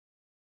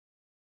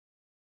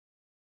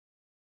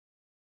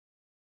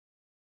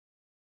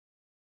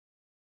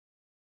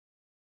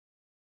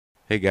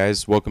Hey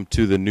guys, welcome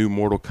to the new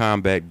Mortal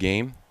Kombat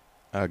game,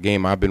 a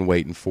game I've been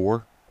waiting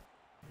for.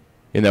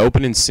 In the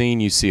opening scene,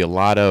 you see a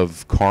lot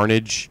of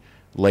carnage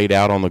laid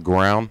out on the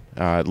ground.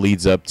 It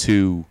leads up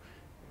to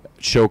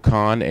Shao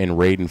Kahn and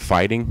Raiden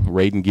fighting,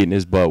 Raiden getting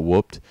his butt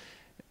whooped.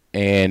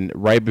 And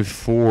right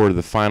before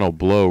the final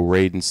blow,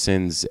 Raiden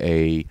sends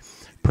a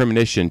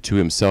premonition to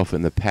himself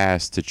in the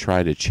past to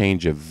try to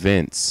change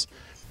events.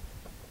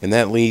 And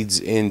that leads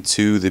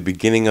into the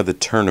beginning of the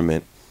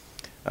tournament.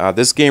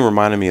 This game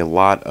reminded me a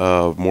lot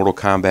of Mortal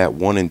Kombat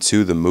 1 and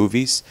 2, the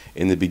movies,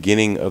 in the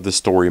beginning of the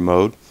story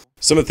mode.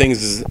 Some of the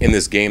things in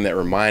this game that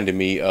reminded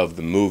me of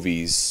the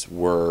movies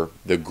were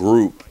the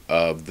group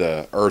of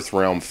the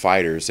Earthrealm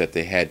fighters that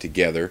they had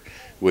together,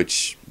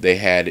 which they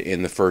had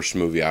in the first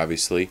movie,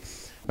 obviously.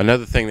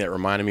 Another thing that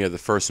reminded me of the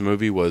first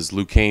movie was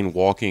Liu Kang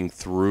walking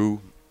through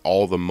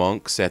all the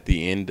monks at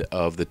the end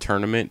of the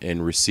tournament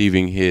and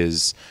receiving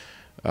his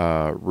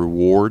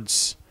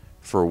rewards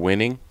for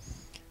winning.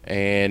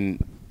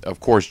 And of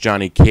course,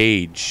 Johnny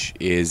Cage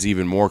is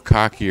even more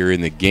cockier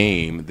in the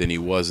game than he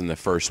was in the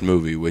first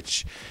movie,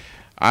 which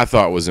I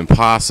thought was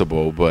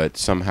impossible, but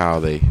somehow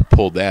they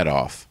pulled that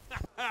off.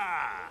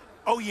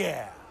 Oh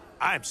yeah,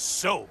 I'm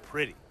so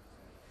pretty.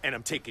 And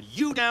I'm taking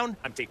you down,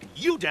 I'm taking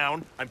you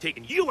down, I'm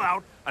taking you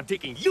out, I'm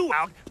taking you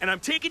out, and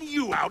I'm taking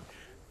you out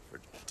for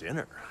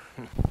dinner.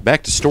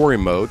 Back to story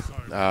mode.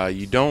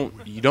 You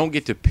don't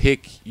get to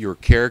pick your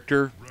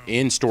character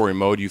in story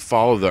mode. You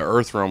follow the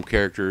Earthrealm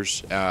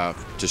characters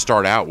to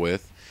start out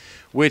with,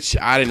 which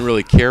I didn't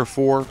really care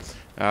for.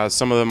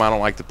 Some of them I don't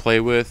like to play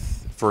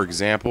with. For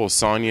example,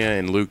 Sonya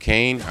and Liu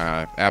Kang.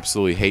 I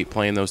absolutely hate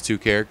playing those two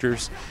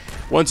characters.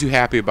 Once you're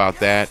happy about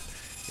that,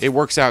 it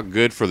works out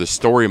good for the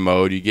story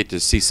mode. You get to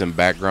see some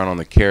background on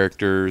the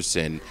characters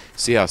and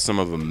see how some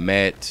of them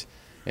met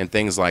and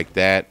things like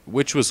that,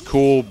 which was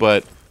cool,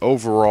 but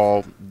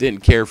overall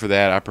didn't care for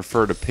that. I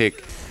prefer to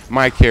pick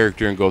my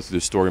character and go through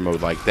the story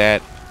mode like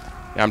that.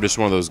 I'm just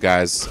one of those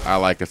guys. I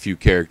like a few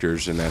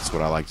characters, and that's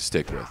what I like to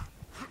stick with.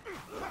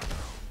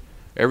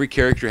 Every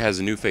character has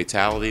a new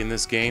fatality in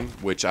this game,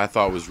 which I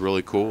thought was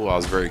really cool. I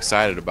was very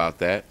excited about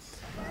that.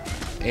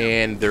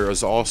 And there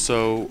is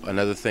also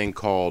another thing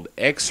called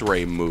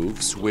X-ray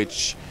moves,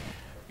 which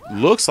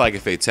looks like a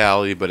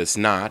fatality, but it's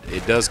not.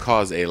 It does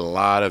cause a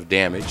lot of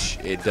damage.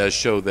 It does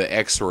show the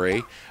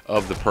X-ray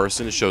of the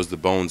person. It shows the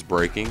bones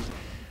breaking,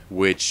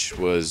 which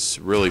was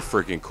really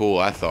freaking cool,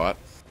 I thought.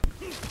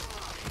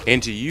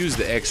 And to use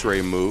the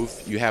X-ray move,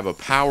 you have a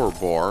power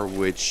bar,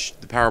 which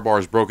the power bar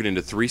is broken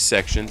into 3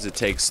 sections. It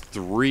takes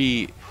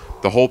the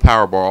whole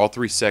power bar, all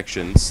 3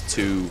 sections,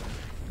 to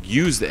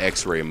use the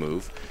X-ray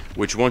move,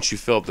 which once you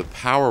fill up the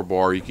power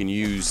bar, you can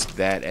use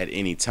that at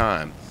any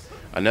time.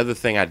 Another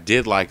thing I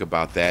did like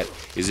about that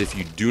is if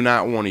you do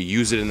not want to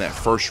use it in that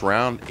first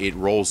round, it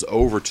rolls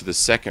over to the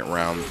second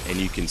round and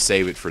you can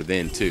save it for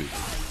then too.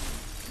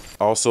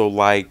 Also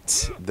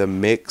liked the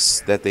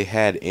mix that they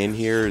had in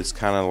here. It's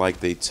kind of like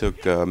they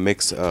took a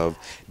mix of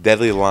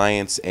Deadly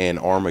Alliance and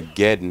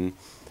Armageddon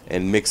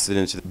and mixed it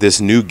into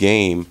this new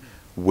game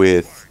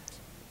with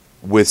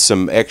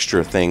some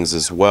extra things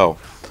as well.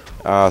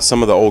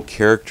 Some of the old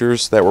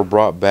characters that were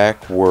brought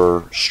back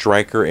were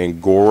Stryker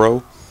and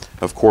Goro.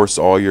 Of course,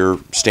 all your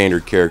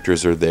standard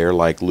characters are there,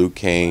 like Liu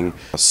Kang,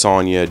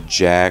 Sonya,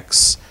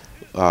 Jax,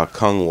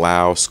 Kung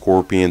Lao,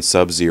 Scorpion,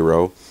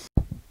 Sub-Zero.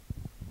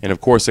 And of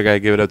course, I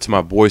gotta give it up to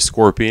my boy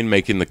Scorpion,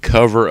 making the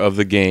cover of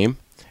the game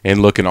and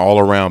looking all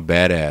around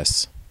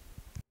badass.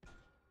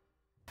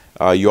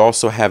 You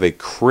also have a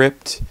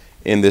crypt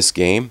in this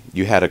game.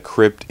 You had a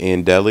crypt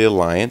in Deadly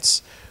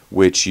Alliance,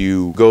 which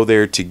you go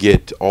there to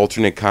get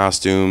alternate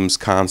costumes,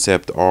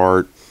 concept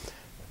art,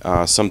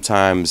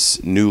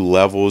 sometimes new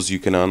levels you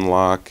can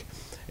unlock,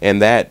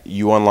 and that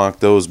you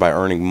unlock those by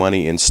earning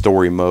money in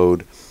story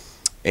mode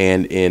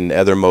and in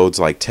other modes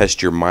like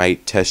test your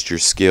might, test your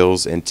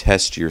skills, and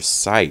test your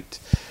sight,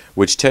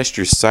 which test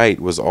your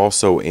sight was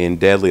also in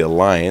Deadly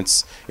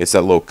Alliance. It's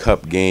that little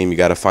cup game. You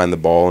got to find the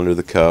ball under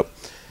the cup,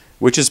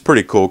 which is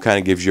pretty cool, kind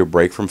of gives you a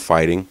break from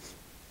fighting.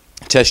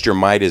 Test your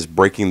might is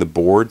breaking the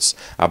boards.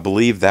 I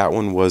believe that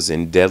one was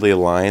in Deadly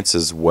Alliance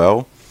as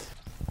well.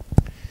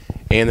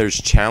 And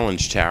there's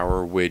Challenge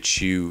Tower,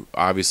 which you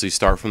obviously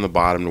start from the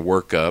bottom to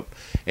work up,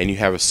 and you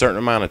have a certain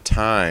amount of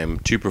time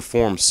to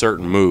perform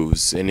certain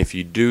moves, and if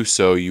you do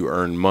so, you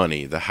earn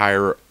money. The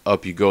higher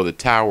up you go the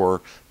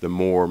tower, the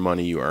more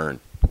money you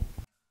earn.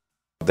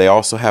 They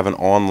also have an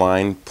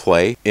online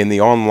play. In the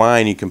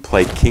online, you can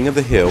play King of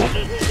the Hill,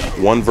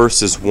 1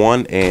 versus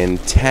 1,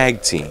 and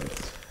Tag Team.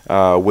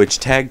 Which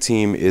tag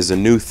team is a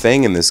new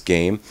thing in this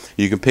game.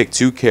 You can pick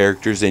 2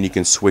 characters and you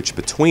can switch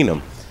between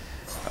them.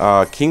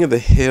 King of the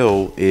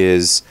Hill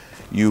is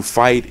you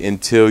fight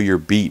until you're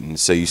beaten.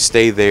 So you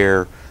stay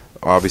there,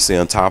 obviously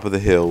on top of the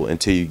hill,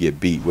 until you get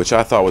beat, which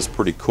I thought was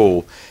pretty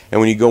cool. And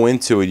when you go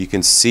into it, you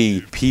can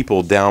see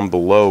people down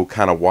below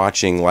kind of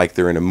watching like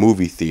they're in a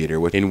movie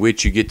theater, in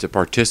which you get to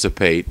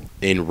participate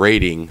in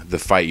rating the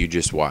fight you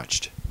just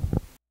watched.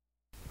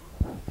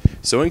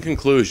 So in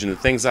conclusion, the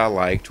things I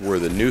liked were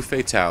the new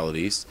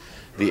fatalities,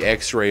 the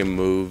X-ray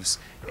moves,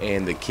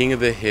 and the King of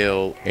the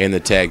Hill, and the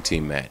tag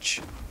team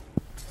match.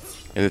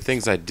 And the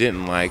things I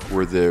didn't like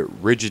were the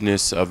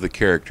rigidness of the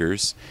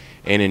characters,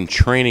 and in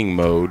training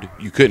mode,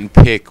 you couldn't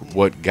pick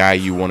what guy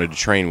you wanted to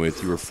train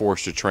with. You were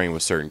forced to train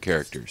with certain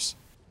characters.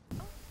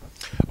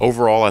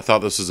 Overall, I thought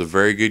this was a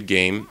very good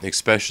game,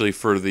 especially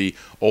for the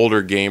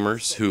older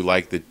gamers who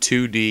like the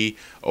 2D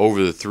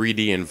over the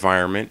 3D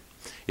environment.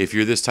 If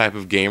you're this type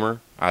of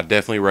gamer, I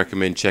definitely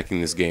recommend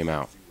checking this game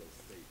out.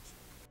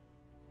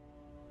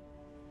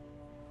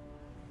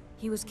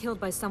 He was killed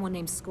by someone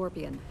named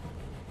Scorpion.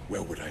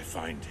 Where would I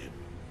find him?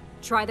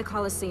 Try the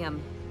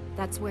Colosseum.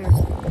 That's where...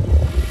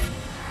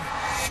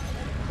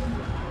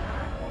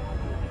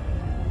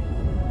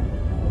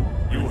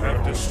 You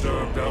have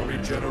disturbed our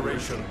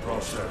regeneration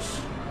process.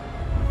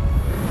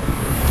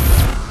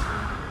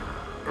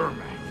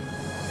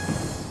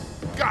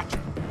 Gotcha!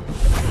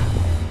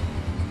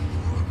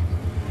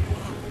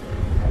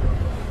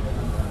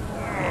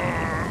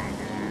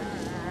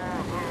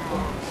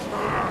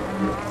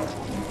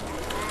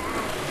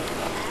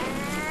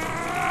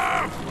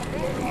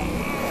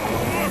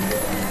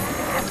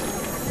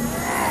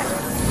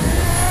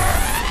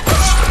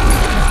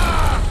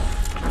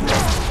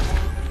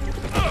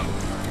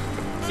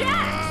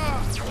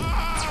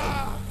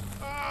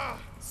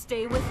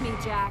 Stay with me,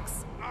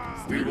 Jax.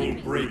 We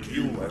will break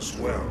you as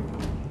well.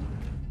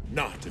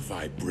 Not if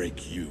I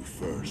break you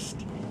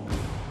first.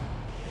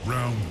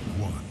 Round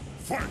 1.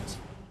 Fight!